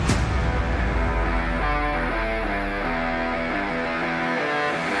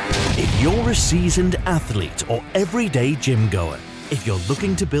you're a seasoned athlete or everyday gym goer, if you're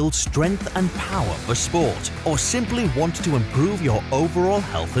looking to build strength and power for sport, or simply want to improve your overall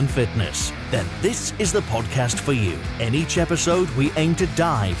health and fitness, then this is the podcast for you. In each episode, we aim to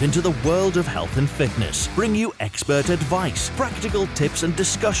dive into the world of health and fitness, bring you expert advice, practical tips and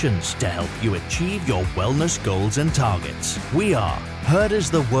discussions to help you achieve your wellness goals and targets. We are, heard as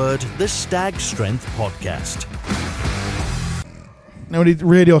the word, the Stag Strength Podcast. Now we need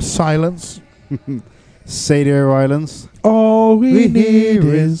radio silence. Sadio Islands. All we need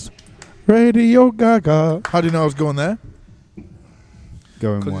is Radio Gaga. How do you know I was going there?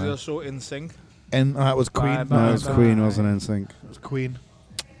 Going Because well. they're so in sync. And that was Queen. Bye, No, it was Bye. Queen, wasn't NSYNC. It was Queen.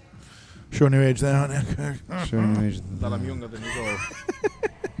 Showing your age there, aren't you? Showing your age. That I'm younger than you go.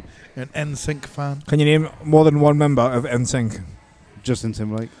 An NSYNC fan. Can you name more than one member of NSYNC? Justin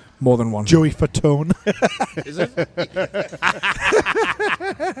Timberlake. More than one. Joey Fatone. Is it?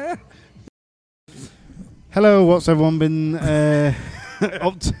 Hello, what's everyone been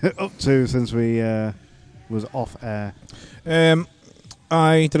up to since we was off air?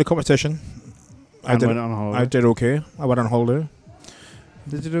 I did a competition. I And did. went on holiday. I did okay. I went on holiday.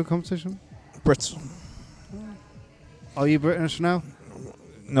 Did you do a competition? Brits. Are you British now?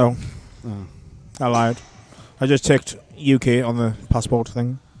 No, Oh. I lied. I just ticked UK on the passport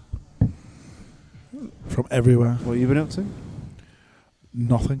thing. From everywhere. What have you been up to?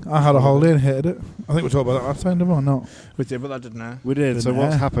 Nothing. I had a holiday and hated it. I think we talked about that last time, didn't we? No. We did, but that didn't I? We did. So Didn't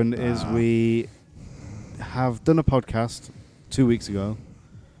what's I? happened is we have done a podcast 2 weeks ago.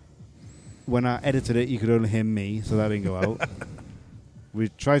 When I edited it, you could only hear me, so that didn't go out. We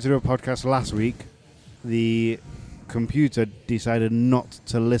tried to do a podcast last week. The computer decided not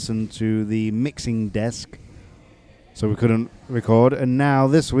to listen to the mixing desk, so we couldn't record. And now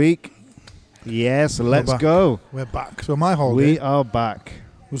this week, yes, let's back. go. We're back. So my holiday We are back.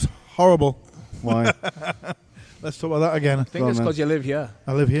 was horrible. Why? Let's talk about that again. I think Go on, it's man. because you live here.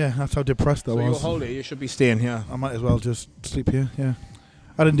 I live here. That's how depressed I So your was. holiday, you should be staying here. I might as well just sleep here, yeah.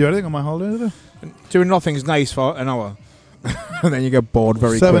 I didn't do anything on my holiday, did I? Doing nothing's nice for an hour. And then you get bored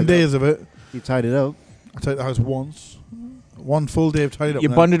very 7 quick. days of it. You tied it up. I tidied the house once. One full day of tidying up. You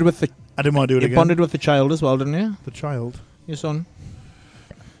now. bonded with the I didn't want to do it you again. bonded with the child as well, didn't you? The child. Your son.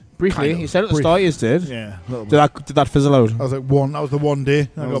 Briefly, Kind of. you said at the Brief. start you did. Yeah, a little bit. Did that fizzle out? I was like one. That was the one day. I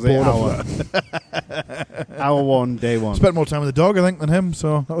That got was the bored hour. after that. Hour one, day one. Spent more time with the dog, I think, than him,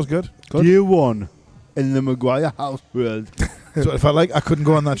 so that was good. Good. Year one in the Maguire house world. So if I like, I couldn't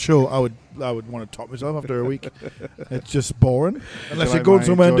go on that show. I would want to top myself after a week. It's just boring. Unless like you're going my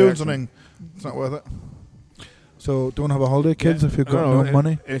somewhere and Joey doing accent. something, it's not worth it. So don't have a holiday, kids, Yeah. if you've got no and-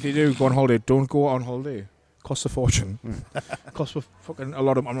 money. and if you do go on holiday, don't go on holiday. Costs a fortune. Costs for fucking a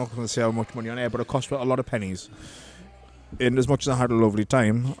lot of. I'm not going to say how much money on air, but it costs a lot of pennies. And as much as I had a lovely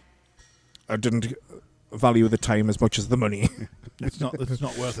time, I didn't value the time as much as the money. It's not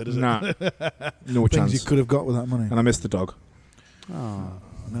worth it, is Nah, it? no Things you chance. could have got with that money. And I missed the dog. Oh.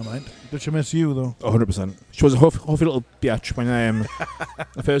 Never mind. Did she miss you though? 100%. She was a huffy little bitch when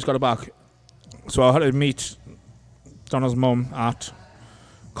I first got her back. So I had to meet Donna's mum at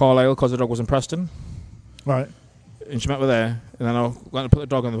Carlisle because the dog was in Preston. Right. And she met with her. And then I went to put the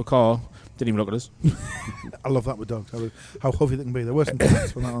dog in the car. Didn't even look at us. I love that with dogs. How huffy they can be. There were some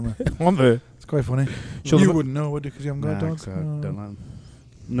comments from that on there. Aren't they? It's quite funny. Show You them- wouldn't know, would you? Because you haven't got Nah, dogs. 'cause I don't like them.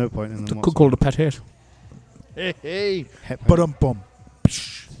 No point in them. Could call it a pet hate. Hey. whatsoever. Ba-dum-bum.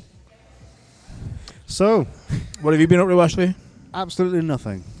 So, What have you been up to, Ashley? absolutely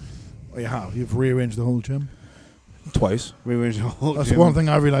nothing. Oh, you have. You've rearranged the whole gym. Twice. We were in the whole That's gym. one thing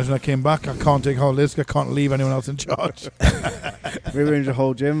I realised when I came back. I can't take holidays. I can't leave anyone else in charge. We were in the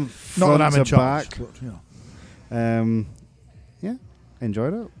whole gym. Not Front that I'm in to charge. back. But, you know. Yeah,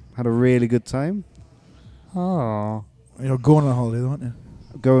 enjoyed it. Had a really good time. Oh. You're going on holiday, though, aren't you?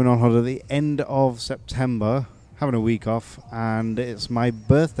 Going on holiday the end of September, having a week off, and it's my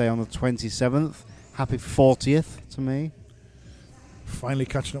birthday on the 27th. Happy 40th to me. Finally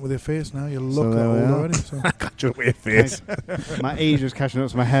catching up with your face now. You So look there old we are. already. So. Catch up with your face. My age was catching up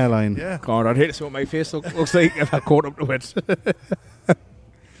to my hairline. Yeah. God, I'd hate to see what my face looks like if I caught up to it.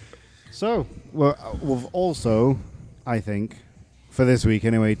 So, we've also, I think, for this week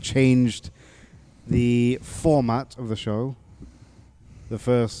anyway, changed the format of the show. The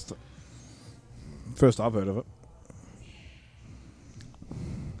first I've heard of it.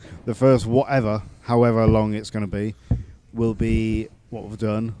 however long it's going to be, will be what we've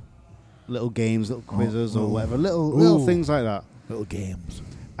done. Little games, little quizzes or whatever. Little Ooh. things like that. Little games.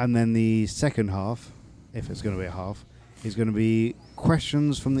 And then the second half, if it's going to be a half, is going to be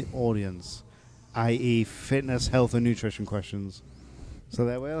questions from the audience, i.e. fitness, health and nutrition questions. So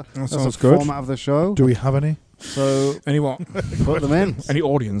there we are. That That's sounds the good. format of the show. Do we have any? So Any what? put them in. Any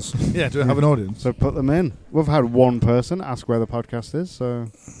audience? Yeah, do we have an audience? So put them in. We've had one person ask where the podcast is, so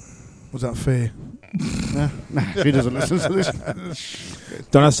Was that fair? nah, she doesn't listen to this.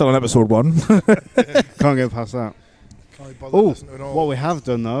 Don't have to on episode 1. Can't get past that. Can't be bothered Oh, listening to it all. what we have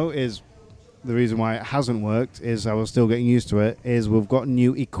done though is the reason why it hasn't worked is I was still getting used to it. Is we've got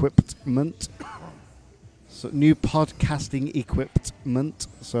new equipment, so new podcasting equipment.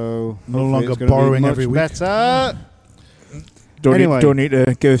 So No hopefully longer it's gonna be borrowing much every week. Better. Don't Anyway. need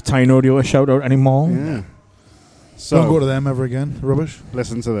to give Tyne Audio a shout out anymore. Yeah. Don't go So to them ever again. Rubbish.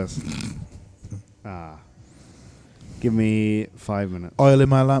 listen to this. Give me 5 minutes. Oil in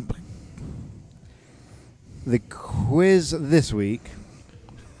my lamp. The quiz this week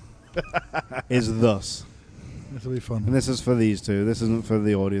is thus. This will be And fun. this is for these two. This isn't for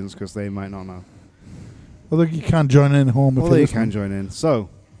the audience because they might not know. Although you can join in home if Although you you can join in. So,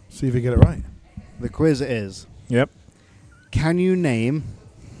 See if you get it right. the quiz is, Yep. can you name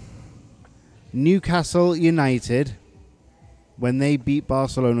Newcastle United when they beat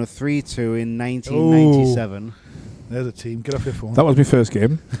Barcelona 3-2 in 1997? There's a team. Get off your phone. That was my first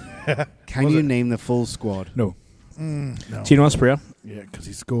game. Can Was you it? name the full squad? No. No. Tino Aspria. Yeah, because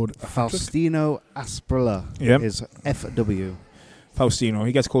he scored a hat-trick. Faustino Asprilla Yep. is FW. Faustino.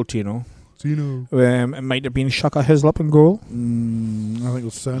 He gets called Tino. Tino. It might have been Shaka Hislop in goal. I think it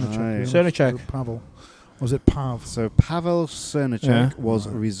was Cernicek. Aye. yeah. Cernicek. Was it Pavel. Was it Pav? So Pavel Cernicek Yeah. was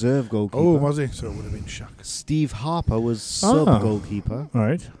reserve goalkeeper. Oh, was he? So it would have been Shaq. Steve Harper was sub Ah. goalkeeper. All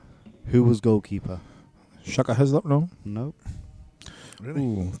right. Who was goalkeeper? Shaka Hislop, no. Nope. Really?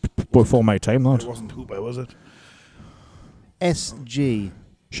 Ooh, before my time, It that. wasn't Hooper, was it? SG.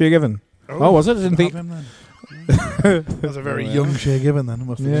 Shea Given. Oh, was it? I didn't think- Have him then. That's a very young Shea Given then,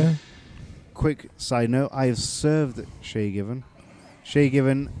 must have Yeah. been. Quick side note: I have served Shea Given. Shea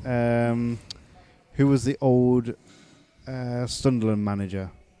Given, who was the old Sunderland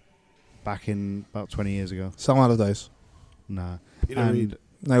manager back in about 20 years ago. Sam Allardyce. Nah. Peter And Reid.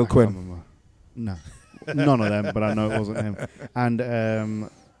 Niall I can't Quinn. remember. No. None of them, but I know it wasn't him. And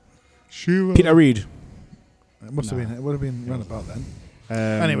Peter Reid. It must have Nah. been. It would have been round about then. um,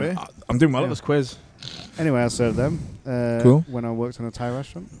 Anyway. I'm doing well Yeah. at this quiz. Anyway, I served them Cool. when I worked in a Thai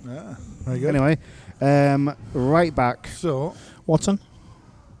restaurant. Yeah, very good. Anyway, right back, So, Watson.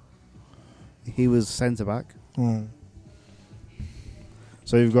 he was centre back. Mm.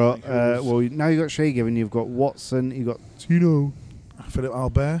 So you've got Like who's- now you've got Shea Given, you've got Watson, you've got Tino. Philip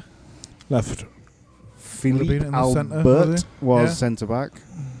Albert. Left. Philippe been in the centre, Albert was was Yeah. centre back.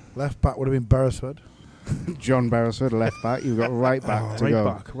 Left back would have been Beresford. John Beresford left back. You've got right back to right go.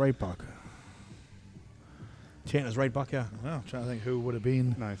 back. Right back. Taylor's right back, yeah. I'm trying to think who would have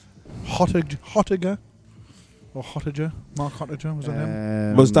been. Nice. Hottiger. Or Hottiger. Mark Hottiger, was that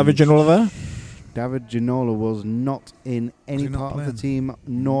him? Was David Ginola there? David Ginola was not in any he not part of the playing? team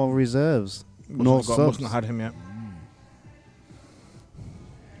nor reserves nor Mustn't subs. have had him yet.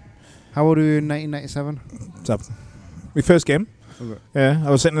 How old were you in 1997? 7. My first game. Okay. Yeah, I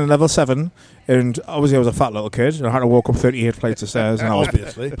was sitting in level 7, and obviously I was a fat little kid, and I had to walk up 38 flights of stairs, and I was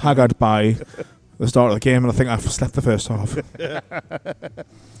Obviously. haggard by the start of the game, and I think I slept the first half.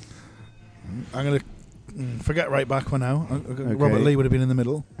 I'm going to forget right back for now. Robert Lee would have been in the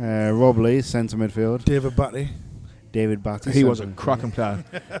middle. Rob Lee, centre midfield. David Batty. David Batty. He was a centre cracking player.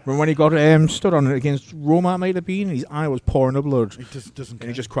 Remember when he got stood on it against Roma, it might have been, his eye was pouring the blood, He just doesn't and care.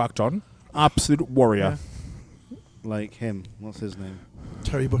 he just cracked on. Absolute warrior. Yeah. like him. What's his name?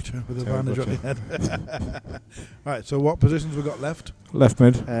 Terry Butcher with a Terry bandage on his head. Right, so what positions we got left? Left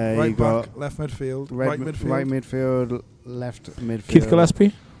mid. You Right got back, left midfield, red right midfield. right midfield, left midfield. Keith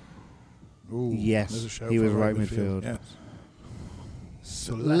Gillespie. Ooh, Yes, there's a shout he for was right midfield. Yes.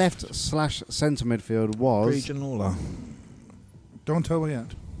 So Left/centre midfield was Ginola. Don't tell me yet.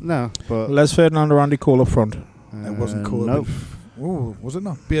 no, but Les Ferdinand or Andy Cole up front. It wasn't Cole. Nope. Ooh, was it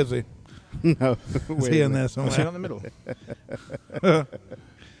not? Beardsley. no. Was Wait he a in there Was he somewhere? in the middle?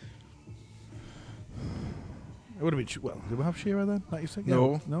 It would have been. Well, did we have Shearer then? 96?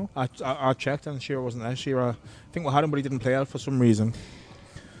 No. Yeah. No? I checked, and Shearer wasn't there. Shearer, I think we had him, but he didn't play out for some reason.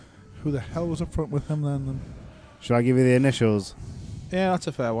 Who the hell was up front with him then? Should I give you the initials? Yeah, that's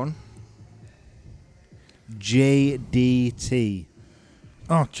a fair one. JDT.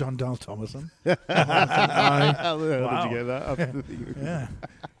 Oh, John Dal Thomason. How Wow. did you get that? Yeah.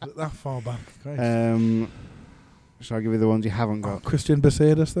 Was it that far back? Christ. Shall I give you the ones you haven't Oh, got? Christian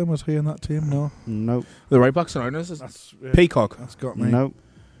Becerras then, was he in that team? No. Nope. The right back's around us is That's Peacock. That's got me. Nope.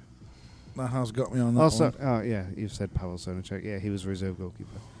 That has got me on that Also, one. oh yeah, you've said Pavel Cernicek. Yeah, he was reserve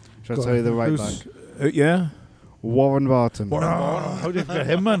goalkeeper. Should Go I tell you on. the right Who's- back? Yeah. Warren Barton. Warren Barton. How did you forget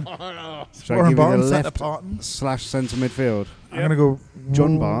him, man? Shall I Warren give you Barton, the centre left Barton. / centre midfield? I'm going to go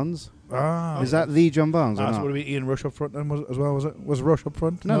John Barnes. Ah. Is that the John Barnes or So not? would it be Ian Rush up front then, was it? Was Rush up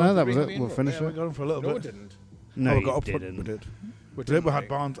front? No, that was we it. got We'll finish Yeah, we it. got him for a little No, it bit. didn't. No, we you got up front. didn't. We did. We We had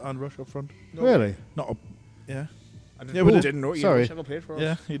Barnes and Rush up front. No, Really? Not up. Yeah. I didn't, Yeah, we we did. didn't know Ian Sorry. Rush ever played for us.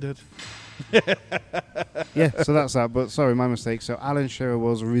 Yeah, he did. Yeah, so that's that. But sorry, my mistake. So Alan Shearer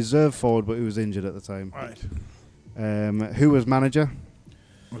was a reserve forward, but he was injured at the time. Right. Who was manager?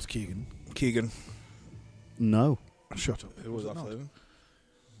 Was Keegan. Keegan. No. Shut up. Who was that not? for?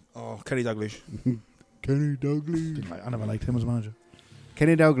 Oh, Kenny Dalglish. Kenny Dalglish. I never liked him as manager.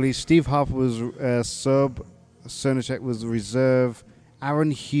 Kenny Dalglish. Steve Harper was sub. Cernacek was reserve.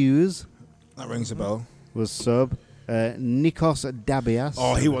 Aaron Hughes That rings a bell. was sub. Nikos Dabias.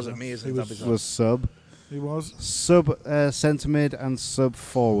 Oh, he was amazing. He was- was sub. He was. Sub centre mid and sub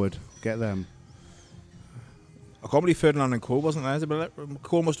forward. Get them. I can't believe Ferdinand and Cole wasn't there. But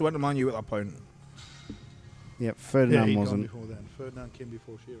Cole must have went to Man U at that point. Yep, Yeah, Ferdinand he'd gone wasn't. before then. Ferdinand came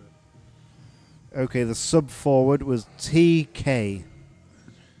before Shearer. Okay, the sub forward was TK.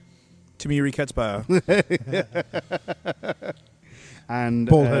 Timmy Ketzbauer. And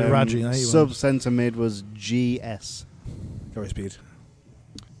Bald-headed Raji, he sub was. centre mid was GS. Gary Speed.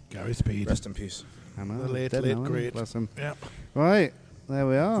 Gary Speed. Rest in peace. I know, The late, dead late now, isn't he? great. Bless him. Yeah. Right, there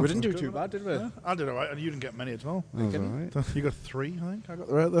we are. We didn't do too bad, did we? Yeah, I did alright, and you didn't get many at all. That was all right. You got 3, I think. I got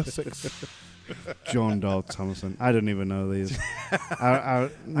the right there. 6. John Dog Thomason. I don't even know these. I I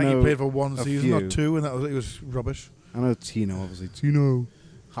think he know played for one a season, few. not 2, and he was rubbish. I know Tino, obviously. Tino.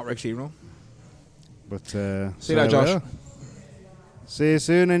 Hat-trick Tino. But See you so later, there we Josh. are. See you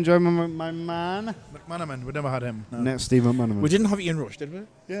soon. Enjoy my man. McManaman, we never had him. No. Next, Steve McManaman. We didn't have Ian Rush, did we?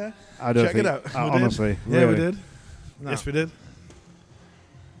 Yeah. I don't Check think. it out. We did. Honestly, Yeah, really. we did. No. Yes, we did.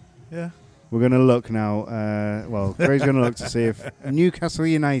 Yeah. We're going to look now. Well, Craig's going to look to see if Newcastle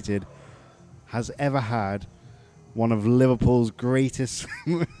United has ever had one of Liverpool's greatest.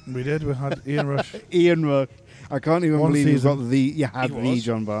 We did. We had Ian Rush. Ian Rush. I can't even One believe you season. got you had He the was.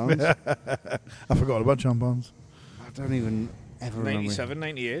 John Barnes. I forgot about John Barnes. I don't even ever remember. 97,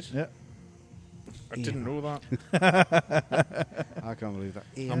 98. Yeah. I didn't know that. I can't believe that.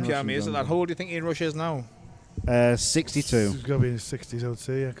 Ian I'm Rush pure and amazed John at that. How old do you think Ian Rush is now? Barnes. 62. He's got to be in his 60s, I would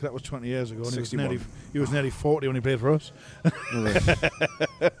say, yeah, 'cause that was 20 years ago. And 61. he was nearly 40 when he played for us.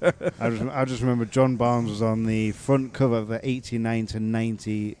 I just remember John Barnes was on the front cover of the 89 to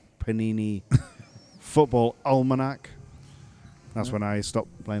 90 Panini Football Almanac. That's when I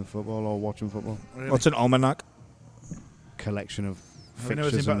stopped playing football or watching football. Really. What's an almanac? Collection of Have you never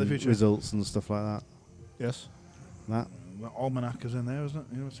seen fixtures Back to and the Future? results and stuff like that. Yes. That The Almanac is in there, isn't it?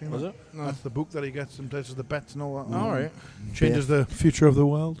 You ever seen Was that? it? No. That's the book that he gets and places the bets and all that. All right. Changes the future of the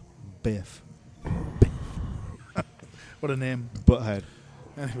world. Biff. What a name. Butthead.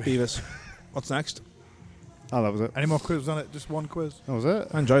 Anyway. Beavis. What's next? Oh, that was it. Any more quizzes on it? Just one quiz. That was it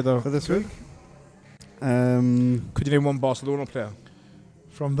I enjoyed that. for this week. Could you name one Barcelona player?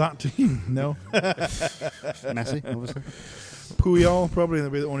 From that team? No. Messi, obviously. Puyol, probably will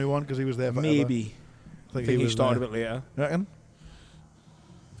be the only one because he was there forever. Maybe. I I think he was started there. a bit later. Reckon?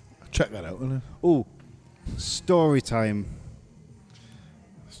 Check that out, will you? Oh, story time.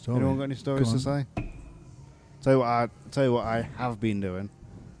 Story. Anyone got any stories Go to say? Tell you what I have been doing.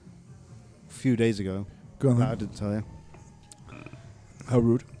 A few days ago, Go on that I then. didn't tell you. How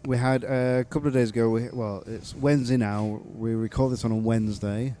rude. We had a couple of days ago. Well, it's Wednesday now. We record this on a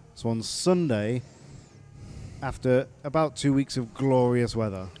Wednesday. So on Sunday, after about 2 weeks of glorious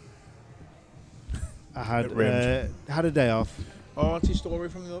weather, I It rained. had a day off. Oh, that's his story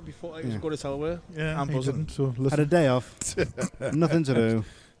from the before I Yeah. go to Selway. Yeah, I'm he buzzing. didn't, so Had listen. a day off. Nothing to do.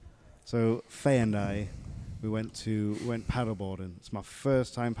 So Faye and I, we went paddleboarding. It's my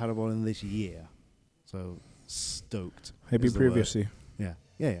first time paddleboarding this year. So stoked. Maybe is the word. previously.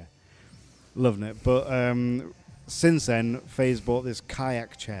 Yeah. Loving it. But since then, Faye's bought this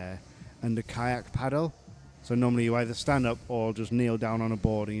kayak chair and a kayak paddle. So normally you either stand up or just kneel down on a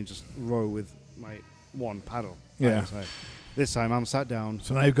board and you just row with like one paddle. Yeah. So this time I'm sat down.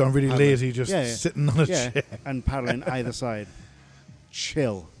 So now you've gone really Paddling. lazy, just Yeah. sitting on a Yeah, chair. and paddling either side.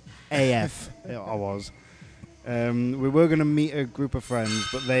 Chill. AF, I was. We were going to meet a group of friends,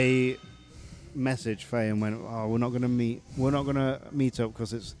 but they messaged Faye and went, "Oh, we're not going to meet. We're not going to meet up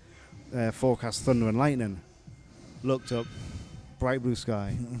because it's forecast thunder and lightning." Looked up, bright blue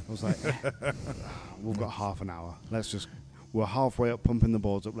sky. I was like, "We've got half an hour. We're halfway up, pumping the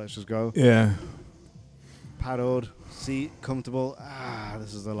boards up. Let's just go." Yeah. Paddled, seat comfortable.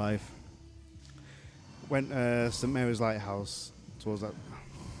 This is the life. Went St Mary's Lighthouse towards that.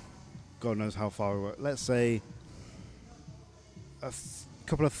 God knows how far we were. Let's say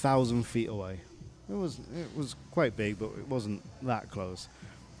couple of 1,000 feet away. It was quite big, but it wasn't that close.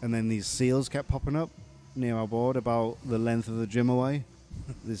 And then these seals kept popping up near our board, about the length of the gym away.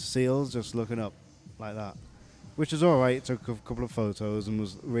 These seals just looking up like that, which is all right. Took a couple of photos and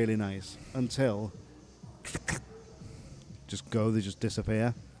was really nice until they just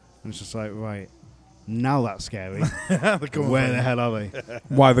disappear, and it's just like, right, now that's scary. Where the hell are they?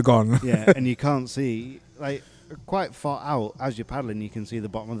 Why they're gone? Yeah, and you can't see, like, quite far out as you're paddling. You can see the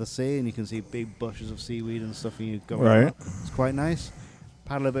bottom of the sea, and you can see big bushes of seaweed and stuff, and you go right. around. It's quite nice.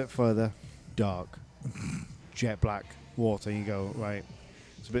 Paddle a bit further, dark, jet black water, and you go, right.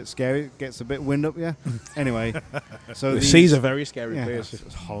 It's a bit scary. It gets a bit wind up, yeah. Anyway, so The sea's a very scary yeah, place. it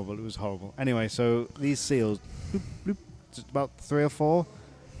was horrible. It was horrible. Anyway, so these seals, bloop, bloop, just about 3 or 4.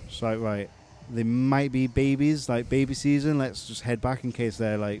 It's like, right, they might be babies, like baby season. Let's just head back in case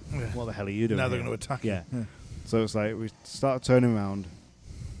they're like, what the hell are you doing? Now they're here? going to attack Yeah. you. So it's like we started turning around.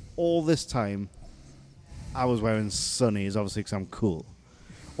 All this time, I was wearing sunnies, obviously, because I'm cool.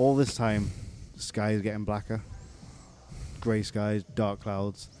 All this time, the sky is getting blacker. Grey skies, dark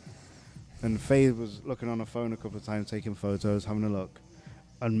clouds. And Faye was looking on her phone a couple of times, taking photos, having a look,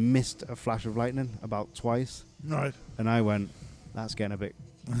 and missed a flash of lightning about twice. Right. And I went, that's getting a bit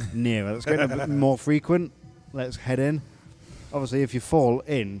nearer. That's getting a bit more frequent. Let's head in. Obviously, if you fall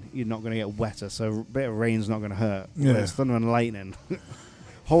in, you're not going to get wetter, so a bit of rain's not going to hurt. Yeah. There's thunder and lightning.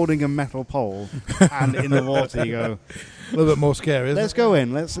 Holding a metal pole and in the water, you go, A little bit more scary, isn't let's it? go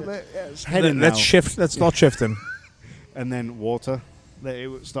in. Let's head in now. Let's shift. Let's start shifting. And then water.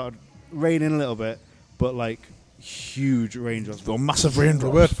 It started raining a little bit, but like huge raindrops. Got massive The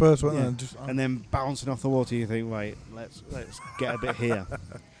raindrops. word first, weren't Yeah. they? Just, And then bouncing off the water, you think, right, let's get a bit here.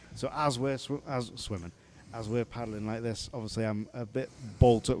 So as we're swimming, as we're paddling like this, obviously I'm a bit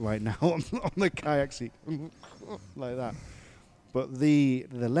bolt up right now on the kayak seat, like that. But the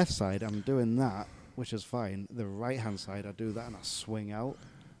left side, I'm doing that, which is fine. The right hand side, I do that and I swing out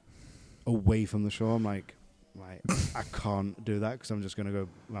away from the shore. I'm like, right, I can't do that because I'm just going to go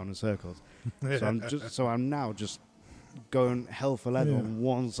round in circles. So I'm now just going hell for leather on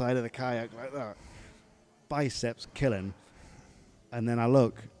one side of the kayak like that, biceps killing, and then I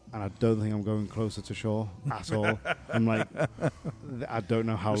look and I don't think I'm going closer to shore at all. I'm like, I don't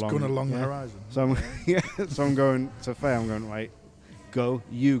know how just long. going along the yeah. horizon. So I'm going to Faye. I'm going, right, go.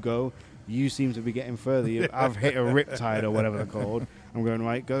 You seem to be getting further. I've hit a riptide or whatever they're called. I'm going,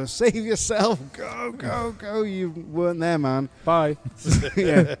 right, go save yourself. Go. You weren't there, man. Bye.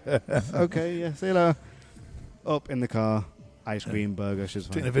 Yeah. Okay, yeah, see you later. Up in the car, ice cream, burger, she's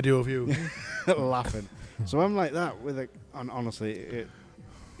Taking a fine. video of you. Laughing. So I'm like that with honestly,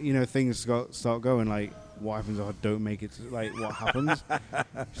 things start going like, what happens if I don't make it? Like, what happens?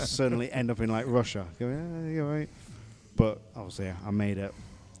 Suddenly end up in like Russia. Go, yeah, you're right. But obviously, I made it.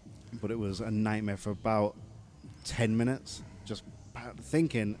 But it was a nightmare for about 10 minutes. Just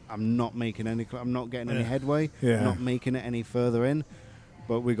thinking, I'm not making any. I'm not getting any headway. Yeah. Not making it any further in.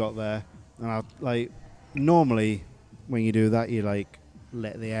 But we got there, and normally when you do that, you like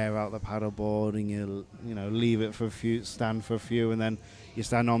let the air out the paddleboard and you leave it for a few, stand for a few, and then you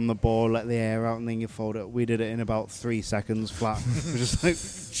stand on the board, let the air out, and then you fold it. We did it in about 3 seconds flat. We're just like,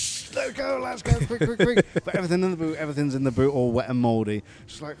 shh, let's go, quick. But everything's in the boot, all wet and mouldy.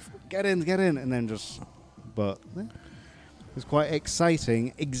 Just like, get in, and then just. But yeah, it's quite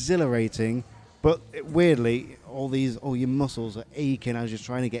exciting, exhilarating, but weirdly, all your muscles are aching as you're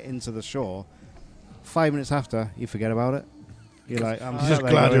trying to get into the shore. 5 minutes after, you forget about it. You're like, I'm You're just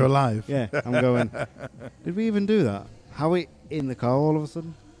glad you're alive. Yeah, I'm going, did we even do that? How are we in the car all of a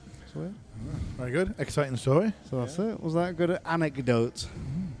sudden? So, Very good. Exciting story. that's it. Was that a good anecdote?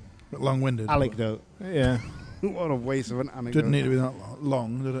 Bit long-winded. Anecdote. Yeah. What a waste of an anecdote. Didn't need to be that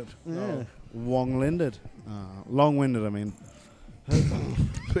long, did it? Yeah. Long-winded. Long-winded, I mean.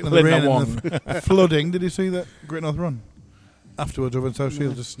 Speaking of the rain and the flooding, did you see that Great North Run? Afterwards over in South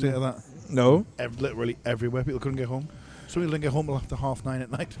Shields, just state of that. No. Literally everywhere. People couldn't get home. Some people didn't get home till after 9:30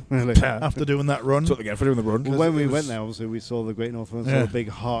 at night Really? after doing that run. That's what they get for doing the run. Well, when we went there, obviously, we saw the Great North Run, saw Yeah. a big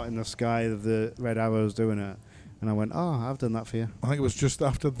heart in the sky of the red arrows doing it. And I went, I've done that for you. I think it was just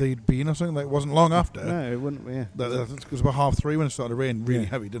after they'd been or something. Like, it wasn't long after. No, it wouldn't, yeah. It was about 3:30 when it started to rain really Yeah.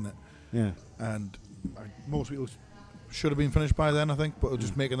 heavy, didn't it? Yeah. And most people should have been finished by then, I think, but were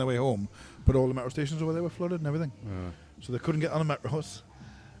just making their way home. But all the metro stations over there were flooded and everything. So they couldn't get on the metros.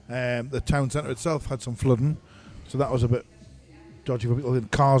 The town centre itself had some flooding, so that was a bit dodgy for people.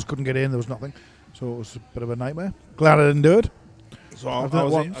 Cars couldn't get in, there was nothing. So it was a bit of a nightmare. Glad I didn't do it. So I've done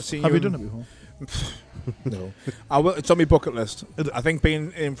it once. Have you done it before? No. It's on my bucket list. I think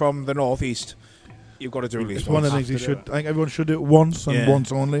being in from the northeast, You've got to do at least It's one of the once. things you should. I think everyone should do it once and Yeah.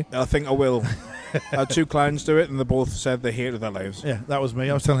 once only. I think I will. I had 2 clients do it, and they both said they hated their lives. Yeah, that was me.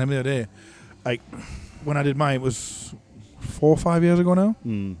 I was telling him the other day, like when I did mine, it was 4 or 5 years ago now,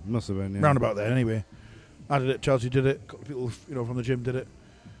 Must have been, yeah. round about there. Anyway, I did it. Chelsea did it. A couple of people, from the gym did it,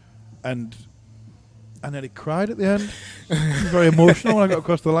 and I nearly cried at the end. It was very emotional when I got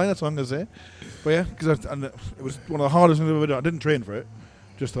across the line. That's what I'm gonna say. But yeah, because it was one of the hardest things I've ever done. I didn't train for it.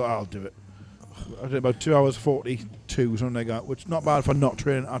 Just thought I'll do it. I did about 2 hours 42, something like that, which is not bad for not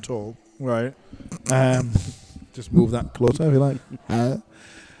training at all. Right. Just move that closer if you like.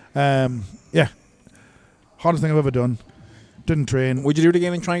 Yeah. Hardest thing I've ever done. Didn't train. Would you do it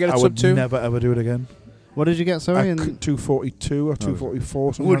again and try and get it I sub would 2? never ever do it again. What did you get, sorry? 242 or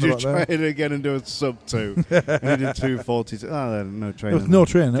 244, something Would you about try there. it again and do a sub 2? And you did 242. Oh, then no There training. was no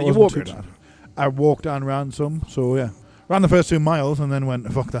training. It Did you wasn't walk too it? bad. I walked and ran some, so yeah. Ran the first 2 miles and then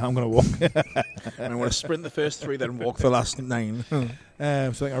went, fuck that, I'm going to walk. And I want to sprint the first 3, then walk the last 9. So I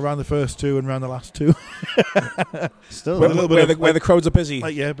think I ran the first 2 and ran the last 2. Still, Well, a little bit of, where the crowds are busy.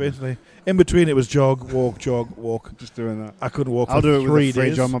 like, yeah, basically. In between it was jog, walk. just doing that. I couldn't walk I'll for do it 3 with a fridge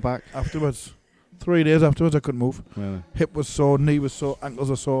days on my back. afterwards. 3 days afterwards I couldn't move. Really. Hip was sore, knee was sore, ankles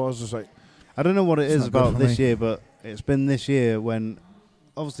were sore. I was just like, I don't know what it It's is not good about for this me. year, but it's been this year when,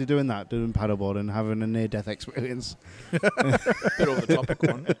 obviously doing paddleboarding, having a near-death experience. Bit over the topic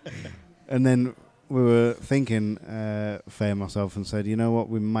one. And then we were thinking, Faye and myself, and said, you know what,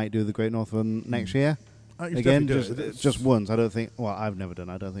 we might do the Great North Run next year. I used to Again, definitely do it. just once. I don't think, well, I've never done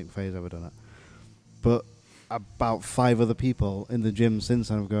it. I don't think Faye's ever done it. But about 5 other people in the gym since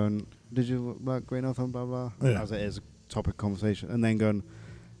then have gone, did you like Great North Run, blah, blah, Yeah. as it is, topic conversation. And then going,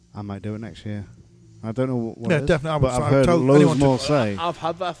 I might do it next year. I don't know what Yeah, it is, definitely. I but would- I've I'd heard tell loads anyone to- more say. I've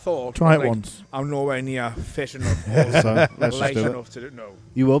had that thought. Try but, it like, once. I'm nowhere near fit enough So or let's light just do it. enough to do it. No.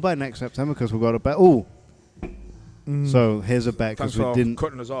 You will by next September because we've got a bet. Oh, Mm. so here's a bet Thanks because we for didn't.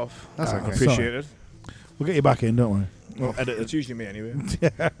 cutting us off. That's Ah, okay. Appreciate it. We'll get you back in, don't we? Well, it's usually me anyway.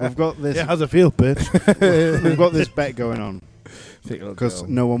 We've got this. Yeah, how's it feel, bitch? We've got this bet going on because Because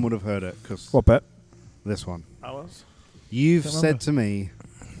no one would have heard it. Because what bet? this one, Hours? you've Can't said remember. to me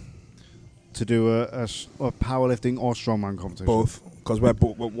to do a powerlifting or strongman competition. Both. Because we're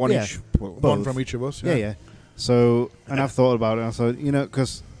one Yeah. each. Well, Both. One from each of us. Yeah, yeah. So, and I've thought about it. And I thought, you know,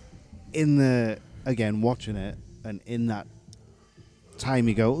 because in the again watching it, and in that time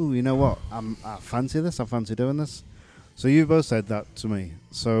you go, oh, you know what? I fancy this. I fancy doing this. So you've both said that to me.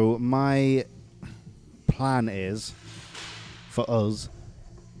 So my plan is for us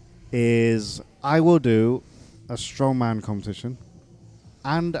is I will do a strongman competition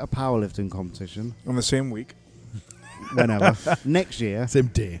and a powerlifting competition on the same week. whenever next year Same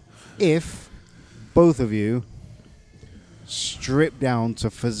day. if both of you strip down to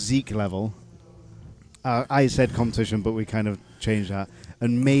physique level. I said competition, but we kind of changed that,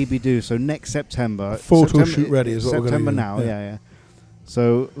 and maybe do so next September. Photo shoot ready is what we're gonna September do. now. Yeah. Yeah, yeah.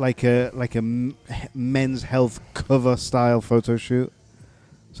 So like a men's health cover style photo shoot.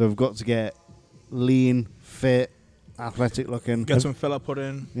 So we've got to get lean, fit, athletic looking. Get some filler put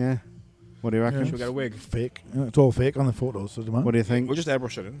in. Yeah. What do you reckon? Should we get a wig? Fake. Yeah, it's all fake on the photos, doesn't matter. What do you think? We'll just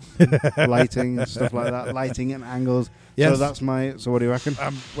airbrush it in. Lighting and stuff like that. Lighting and angles. Yes. So that's my. So what do you reckon?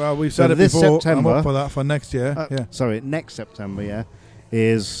 Well, we've So said it this before. September- I'm up for that for next year. Yeah. Sorry, next September. Yeah,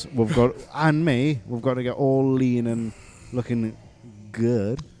 is we've got and me. We've got to get all lean and looking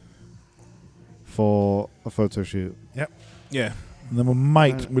good for a photo shoot. Yeah. And then we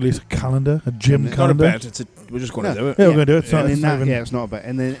might release a calendar, a gym It's It's not a calendar. bet. We're just going to No. do it. Yeah, we're going to do it. It's not, And it's in not that, even, yeah, it's not a bet.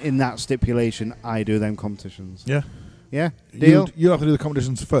 And then in that stipulation, I do them competitions. yeah. Yeah, deal. You'll have to do the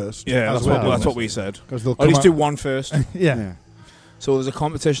competitions first. Yeah, as that's well. what we said. Because they'll Or at least come do one first. out- yeah. So there's a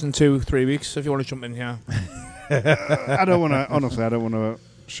competition in 2-3 weeks if you want to jump in here. I don't want to. Honestly, I don't want to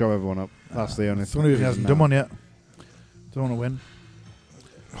show everyone up. That's the only. It's the only reason he hasn't now. done one yet. Don't want to win.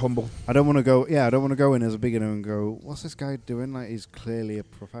 Humble. I don't want to go. Yeah, I don't want to go in as a beginner and go, "What's this guy doing?" Like he's clearly a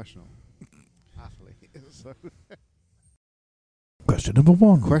professional athlete. So Question number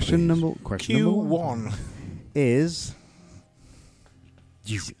one. question please. number Q1. is.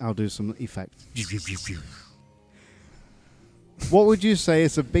 I'll do some effects. What would you say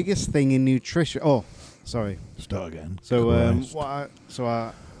is the biggest thing in nutrition? Oh, sorry. Start again. So, Christ.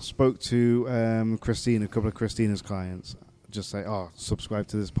 I spoke to Christine, a couple of Christina's clients. Just say, subscribe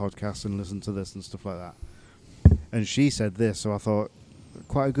to this podcast and listen to this and stuff like that. And she said this, so I thought,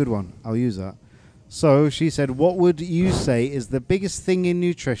 quite a good one. I'll use that. So she said, what would you say is the biggest thing in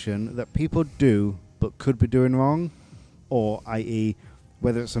nutrition that people do but could be doing wrong? Or, i.e.,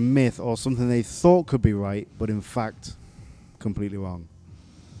 whether it's a myth or something they thought could be right, but in fact, completely wrong.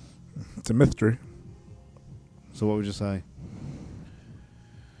 It's a myth, Drew. So what would you say?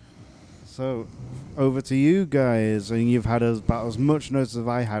 So, over to you guys. And you've had about as much notice as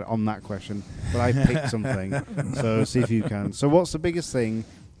I had on that question, but I picked something. So see if you can. So what's the biggest thing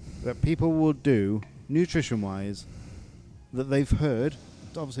that people will do, nutrition-wise, that they've heard,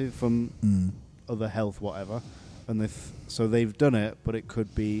 obviously from other health, whatever, and they've done it, but it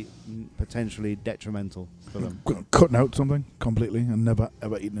could be potentially detrimental for them. Cutting out something completely and never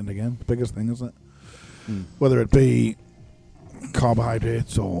ever eating it again. The biggest thing, isn't it? Whether it be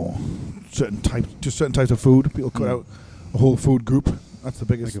carbohydrates or certain types of food, people cut out a whole food group. That's the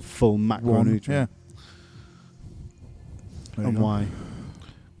biggest. Like a full macronutrient. Yeah. And why?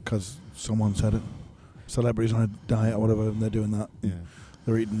 Because someone said it. Celebrities on a diet or whatever, and they're doing that. Yeah.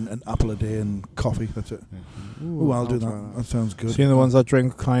 They're eating an apple a day and coffee. That's it. Yeah. Ooh, I'll do that. That sounds good. Seeing the ones that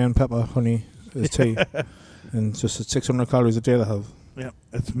drink cayenne pepper honey as tea, and just 600 calories a day they have. Yeah,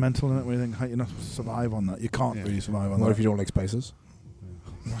 it's mental, isn't it? When you think, how you're not supposed to survive on that. You can't really survive on that. What if you don't like spices?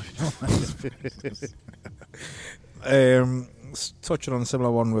 Touching on a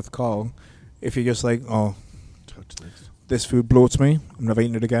similar one with Carl, if you're just like, this food bloats me, I'm never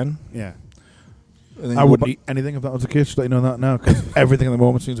eating it again. Yeah. I wouldn't eat anything if that was the case. Just let you know that now, because everything at the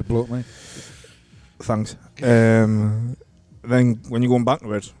moment seems to bloat me. Thanks. Then when you're going back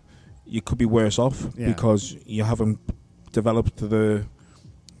to it, you could be worse off because you haven't developed the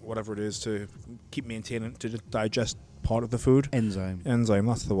whatever it is to keep maintaining to digest part of the food. Enzyme,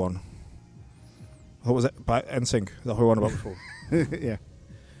 that's the one. What was it? By NSYNC. Is that who I won about before? Yeah.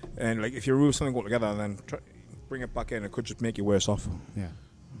 And like if you remove something altogether and then bring it back in, it could just make you worse off. Yeah.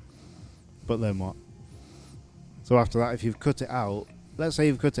 But then what? So after that, if you've cut it out, let's say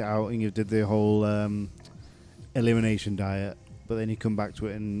you've cut it out and you did the whole elimination diet, but then you come back to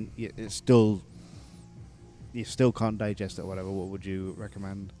it and you still can't digest it or whatever, what would you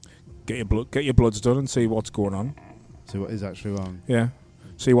recommend? Get your bloods done and see what's going on. See what is actually wrong. Yeah.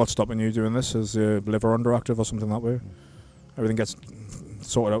 See what's stopping you doing this. Is your liver underactive or something that way? Everything gets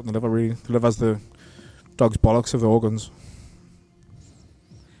sorted out in the liver, really. The liver's the dog's bollocks of the organs.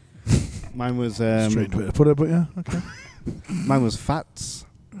 Mine was straight way to put it, but yeah, okay. Mine was fats.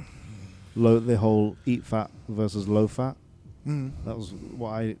 The whole eat fat versus low fat. That was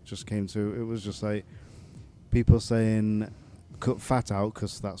what I just came to. It was just like people saying cut fat out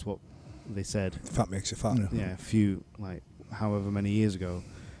because that's what they said. Fat makes you fat. Yeah, a few however many years ago,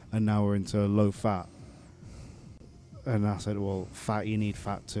 and now we're into low fat. And I said, well, fat, you need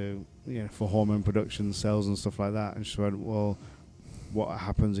fat to for hormone production, cells and stuff like that. And she went, well, what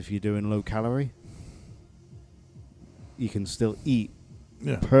happens if you're doing low calorie? You can still eat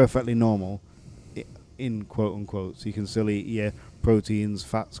perfectly normal, in quote unquote. So you can still eat proteins,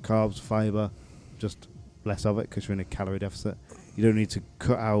 fats, carbs, fiber, just less of it because you're in a calorie deficit. You don't need to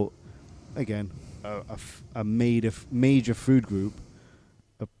cut out again a major food group,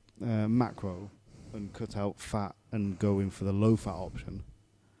 a macro, and cut out fat and go in for the low fat option.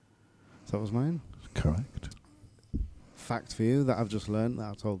 So that was mine. Correct. Fact for you that I've just learned that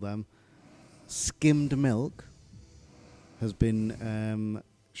I told them: skimmed milk has been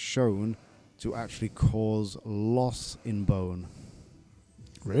shown to actually cause loss in bone.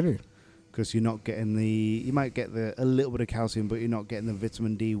 Really? Because you're not getting you might get a little bit of calcium, but you're not getting the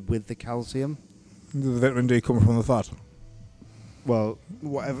vitamin D with the calcium. The vitamin D coming from the fat? Well,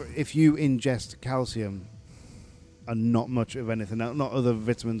 whatever. If you ingest calcium and not much of anything else, not other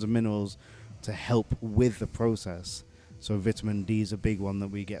vitamins and minerals to help with the process. So vitamin D is a big one that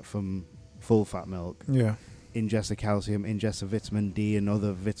we get from full fat milk. Yeah. Ingest the calcium, ingest the vitamin D and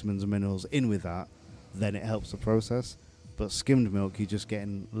other vitamins and minerals in with that, then it helps the process. But skimmed milk, you're just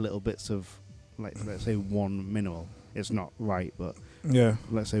getting little bits of, let's say one mineral. It's not right, but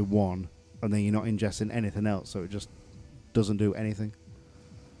let's say one, and then you're not ingesting anything else, so it just doesn't do anything.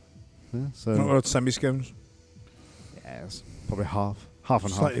 Yeah, so not about semi-skimmed? Yeah, it's probably half and half.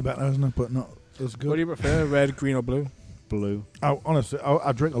 Slightly better, isn't it? But not as good. What do you prefer, red, green or blue? Blue. Honestly,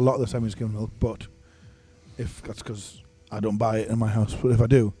 I drink a lot of the semi-skimmed milk, but if that's because I don't buy it in my house, but if I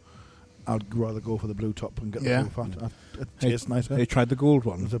do, I'd rather go for the blue top and get the full fat. It tastes nicer. You tried the gold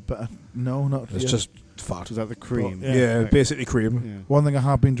one? Is it better? No, not. It's just fat. Is that the cream? But, basically cream. Yeah. One thing I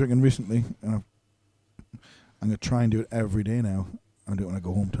have been drinking recently, and I'm going to try and do it every day now. I do it when I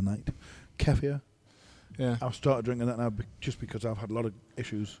go home tonight. Kefir. Yeah. I've started drinking that now just because I've had a lot of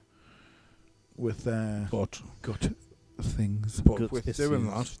issues with gut things. But Gut with issues. doing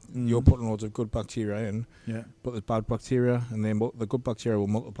that, you're putting loads of good bacteria in. Yeah. But there's bad bacteria, and the good bacteria will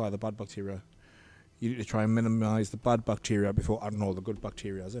multiply the bad bacteria. You need to try and minimise the bad bacteria before adding all the good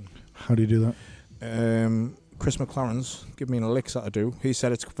bacteria in. How do you do that? Chris McLaren's given me an elixir to do. He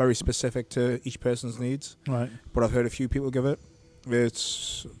said it's very specific to each person's needs, Right. but I've heard a few people give it.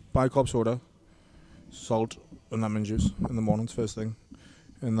 It's bicarb soda, salt, and lemon juice in the mornings first thing,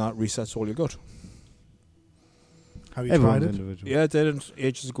 and that resets all your gut. Have you tried it? Individual. Yeah, I did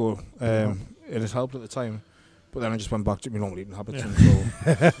ages ago. It has helped at the time, but then I just went back to my normal eating habits. And so,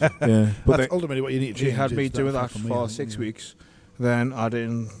 yeah, but That's ultimately what you need to change. he had me is do that for me, for I think, 6 yeah. weeks. Then add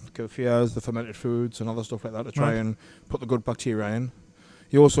in kefirs, the fermented foods, and other stuff like that to try Right. and put the good bacteria in.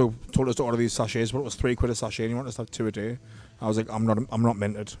 He also told us to order these sachets, but it was £3 a sachet, and he wanted us to have 2 a day. I was like, I'm not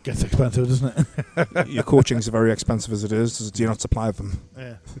minted. Gets expensive, doesn't it? Your coaching's very expensive as it is. Do you not supply them?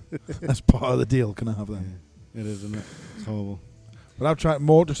 Yeah. That's part of the deal. Can I have that? It is, isn't it? It's horrible. But I've tried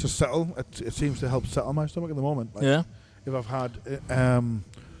more just to settle. It seems to help settle my stomach at the moment. Like, Yeah. if I've had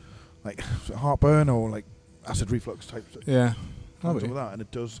like heartburn or like acid reflux type stuff, Yeah. with that, and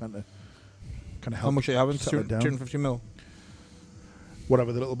it does tend to kind of help. How much are you having? settle it down. 250 mil.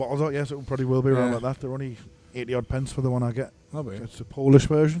 Whatever the little bottles are, yes, it probably will be around Yeah. like that. They're only 80 odd pence for the one I get. That'll be. It's the Polish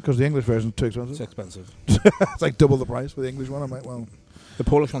version because the English version is too expensive. It's expensive. It's like double the price for the English one. I'm like, well, The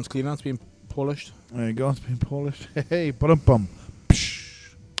Polish one's cleaner. It's been polished. there you go. It's been polished. Hey, bum.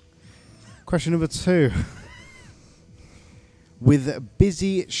 Question number 2. With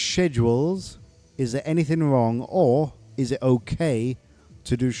busy schedules, is there anything wrong or is it okay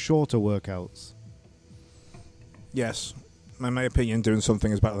to do shorter workouts? Yes. In my opinion, doing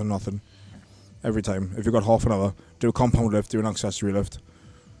something is better than nothing. Every time. If you've got half an hour, do a compound lift, do an accessory lift.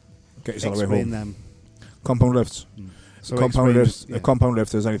 Get yourself away Explain home. them. Compound lifts. So Compound explain lift. just- yeah. A compound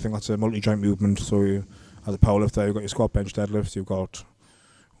lift is anything that's a multi-joint movement. So you, as a power lifter, you've got your squat, bench, deadlift. You've got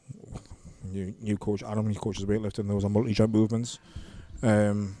you coach Adam. He coaches weightlifting. Those are multi-joint movements.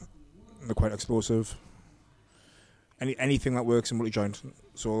 They're quite explosive. Anything that works in multi-joint.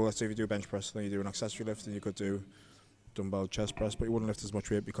 So let's say if you do a bench press, then you do an accessory lift, and you could do dumbbell chest press, but you wouldn't lift as much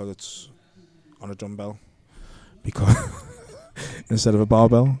weight because it's on a dumbbell, because instead of a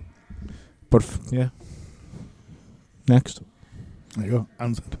barbell. But yeah. Next. There you go.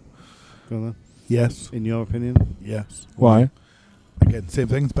 Answered. Go on then. Yes. In your opinion? Yes. Why? Again, same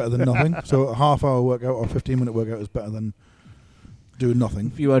thing. It's better than nothing. So a half-hour workout or 15-minute workout is better than doing nothing.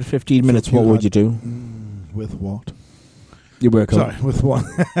 If you had 15 minutes, minutes, what would you do? With what? You work Sorry, with what?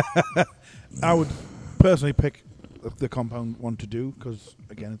 I would personally pick the compound one to do because,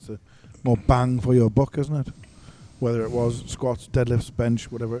 again, it's a more bang for your buck, isn't it? Whether it was squats, deadlifts,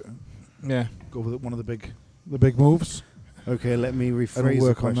 bench, whatever. Yeah. Go with one of the big moves. Okay, let me And rephrase the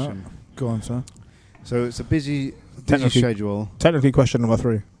work on that. question. Go on, sir. So it's a busy Technically- schedule. Technically, question number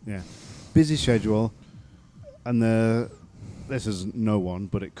 3. Yeah. Busy schedule, and this is no one,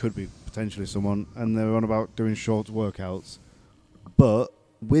 but it could be potentially someone, and they're on about doing short workouts. But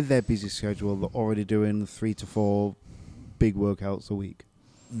with their busy schedule, they're already doing 3 to 4 big workouts a week.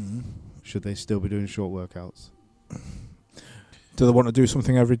 Mm-hmm. Should they still be doing short workouts? Do they want to do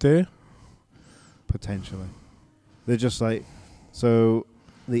something every day? Potentially. They're just like, so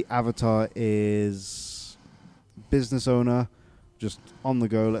the avatar is business owner, just on the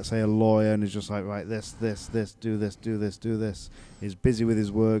go, let's say a lawyer, and is just like, right, this, do this. He's busy with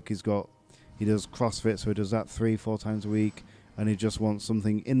his work, he does CrossFit, so he does that 3-4 times a week, and he just wants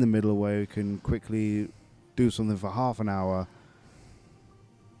something in the middle where he can quickly do something for half an hour.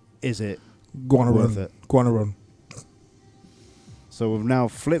 Is it Go on a worth run. it? Go on a run. So we've now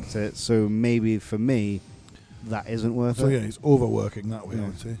flipped it, so maybe for me, that isn't worth So it. yeah, he's overworking that way. I Yeah.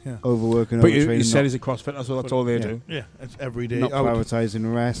 would say. Yeah. Overworking, But you overtraining, said not- he's a CrossFitter, so that's all they Yeah. do. Yeah, it's every day. not I would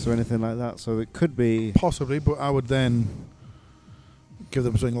prioritising rest or anything like that. So it could be. possibly, but I would then give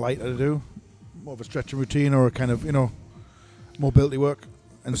them something lighter to do, more of a stretching routine or a kind of mobility work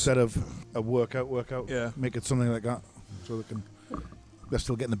instead of a workout. Yeah. Make it something like that, so they're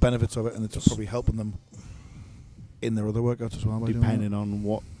still getting the benefits of it, and it's probably helping them in their other workouts as well. by doing Depending on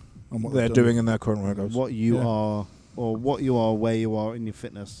what that, on what They're they've done. doing in their current workouts. what you Yeah. are, or what you are, where you are in your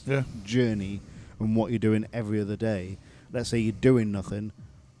fitness Yeah. journey, and what you're doing every other day. Let's say you're doing nothing,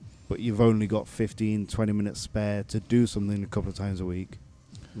 but you've only got 15-20 minutes spare to do something a couple of times a week.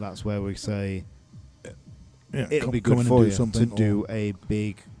 That's where we say Yeah, it'll be come good in for and do you to something do or- a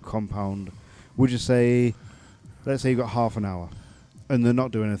big compound. Would you say, let's say you've got half an hour and they're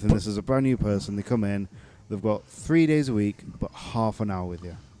not doing anything. This is a brand new person. They come in, they've got 3 days a week, but half an hour with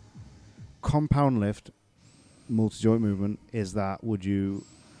you. Compound lift, multi-joint movement, is that, would you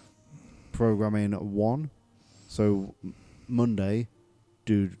program in 1? So Monday,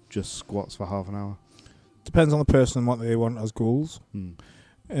 do just squats for half an hour. Depends on the person and what they want as goals. We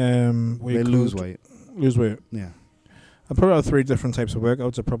They lose weight. Lose weight. Yeah. I probably have 3 different types of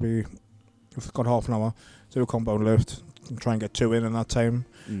workouts. I probably If they've got half an hour, do a compound lift, and try and get 2 in that time.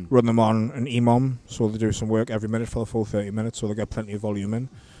 Run them on an EMOM, so they do some work every minute for the full 30 minutes, so they get plenty of volume in.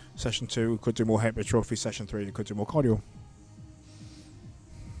 Session 2 could do more hypertrophy. Session 3 they could do more cardio.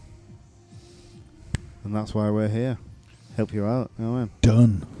 And that's why we're here. Help you out. You know what I mean?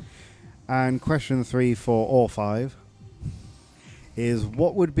 Done. And question 3, 4, or 5 is,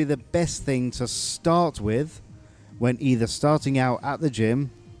 what would be the best thing to start with when either starting out at the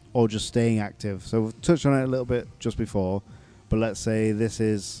gym or just staying active? So we've touched on it a little bit just before, but let's say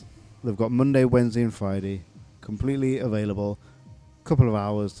they've got Monday, Wednesday and Friday completely available, couple of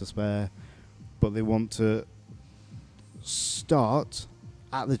hours to spare, but they want to start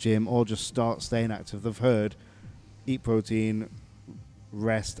at the gym or just start staying active. They've heard eat protein,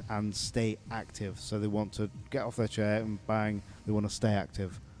 rest and stay active, so they want to get off their chair and bang, they want to stay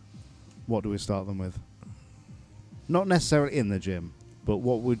active. What do we start them with? Not necessarily in the gym, but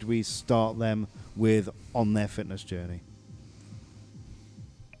what would we start them with on their fitness journey?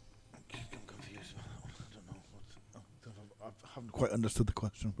 I'm confused. I don't know. I haven't quite understood the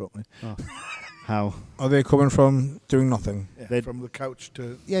question properly. Oh. How? Are they coming from doing nothing? Yeah, from the couch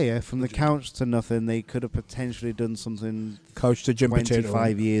to... Yeah, from the couch to nothing. They could have potentially done something Couch to gym potato.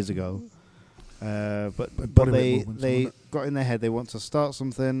 25 years ago. But bodyweight movements, they wasn't got in their head they want to start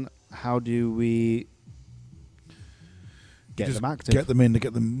something. How do we get Just them active? Get them in to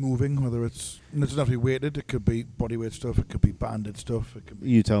get them moving, whether it's... And it doesn't have to be weighted. It could be bodyweight stuff. It could be banded stuff. It could be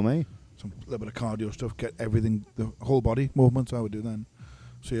You tell me. some little bit of cardio stuff. Get everything, the whole body movements I would do then.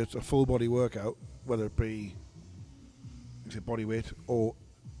 So it's a full body workout, whether it be body weight or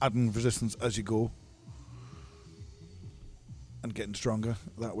adding resistance as you go and getting stronger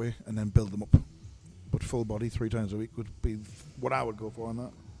that way, and then build them up. But full body 3 times a week would be what I would go for on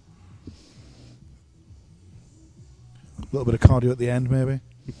that. A little bit of cardio at the end, maybe.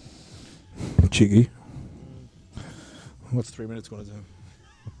 Cheeky. What's 3 minutes going to do?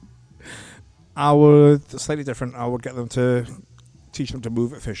 I would, slightly different, I would get them to teach them to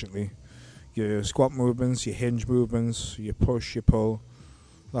move efficiently. Your squat movements, your hinge movements, your push, your pull,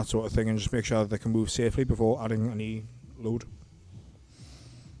 that sort of thing, and just make sure that they can move safely before adding any load.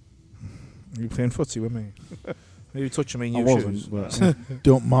 Are you playing footsie with me? Maybe touching me in I your wasn't. shoes. But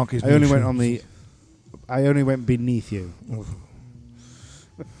Don't mark his I only new went shoes. on the. I only went beneath you.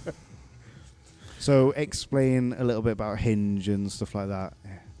 So explain a little bit about hinge and stuff like that.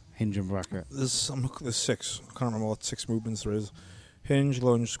 Hinge and bracket. There's 6. I can't remember what 6 movements there is. Hinge,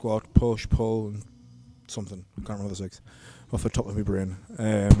 lunge, squat, push, pull, and something. I can't remember the 6 off the top of my brain.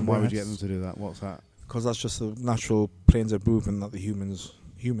 Why would you get them to do that? What's that? Because that's just the natural planes of movement that the humans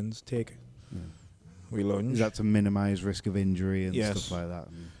take. Yeah. We lunge. Is that to minimise risk of injury and Yes. stuff like that?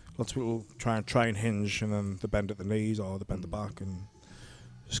 Lots of people try and hinge, and then they bend at the knees or they bend the back, and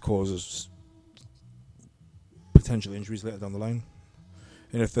just causes potential injuries later down the line.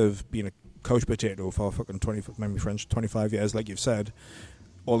 And if they've been a couch potato for fucking 25 years, like you've said,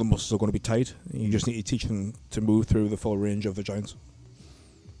 all the muscles are going to be tight. You just need to teach them to move through the full range of the joints.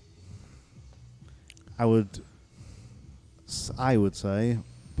 I would say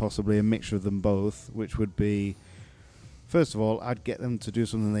possibly a mixture of them both, which would be, first of all, I'd get them to do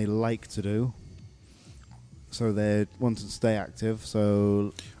something they like to do. So they want to stay active.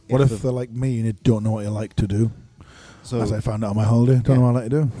 So What if they're like me and you don't know what you like to do? so As I found out on my holiday, don't know what I like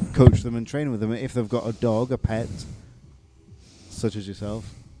to do. coach them and train with them. If they've got a dog, a pet, such as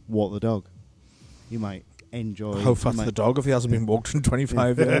yourself, walk the dog. You might enjoy. How fat's the dog if he hasn't been walked in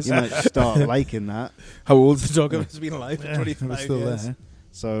 25 years? You might start liking that. How old's the dog if it's been alive for Yeah, 25 we're still years? there.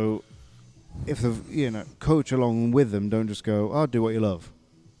 So if they've, coach along with them. Don't just go, oh, do what you love.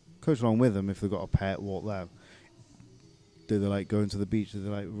 Coach along with them. If they've got a pet, walk them. Do they like going to the beach? Do they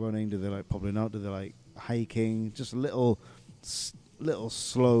like running? Do they like popping out? Do they like hiking? Just little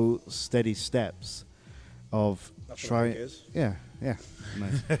slow, steady steps of trying. Yeah.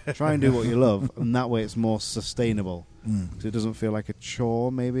 Nice. Try and do what you love, and that way it's more sustainable. So it doesn't feel like a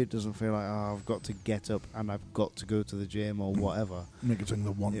chore. Maybe it doesn't feel like, oh, I've got to get up and I've got to go to the gym or whatever. Make it something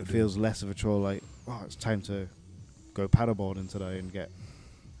they want It to feels less of a chore. Like, oh, it's time to go paddleboarding today and get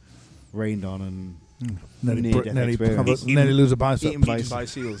rained on and do. near-death experience. Nearly lose a bicep. Eating by Eaten by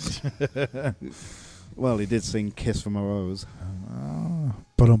seals. Well, he did sing "Kiss from a Rose,"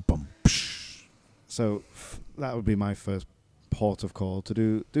 Ba-dum-bum. so that would be my first port of call to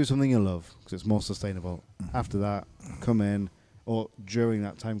do something you love because it's more sustainable. After that, come in, or during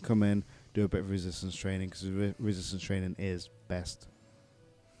that time, come in, do a bit of resistance training because resistance training is best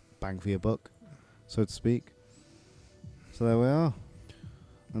bang for your buck, so to speak. So there we are.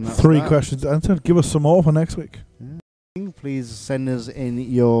 And that's 3 that. questions answered. Give us some more for next week. Please send us in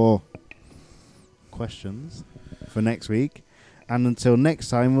your questions for next week. And until next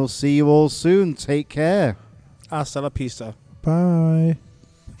time, we'll see you all soon. Take care. Hasta la pista. Bye.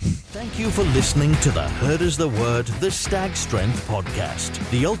 Thank you for listening to the Heard as the Word, the Stag Strength Podcast,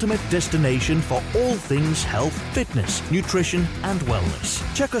 the ultimate destination for all things health, fitness, nutrition, and wellness.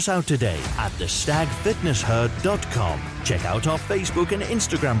 Check us out today at thestagfitnessherd.com. Check out our Facebook and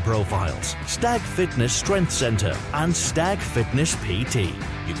Instagram profiles, Stag Fitness Strength Center and Stag Fitness PT.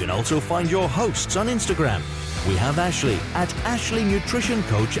 You can also find your hosts on Instagram. We have Ashley at Ashley Nutrition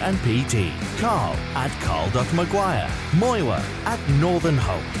Coach and PT, Carl at Carl.Maguire, Moira at Northern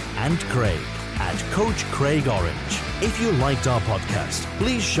Hope, and Craig at Coach Craig Orange. If you liked our podcast,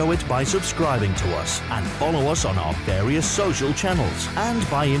 please show it by subscribing to us and follow us on our various social channels and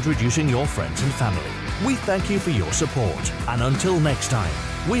by introducing your friends and family. We thank you for your support, and until next time,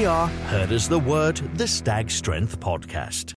 we are Heard as the Word, the Stag Strength Podcast.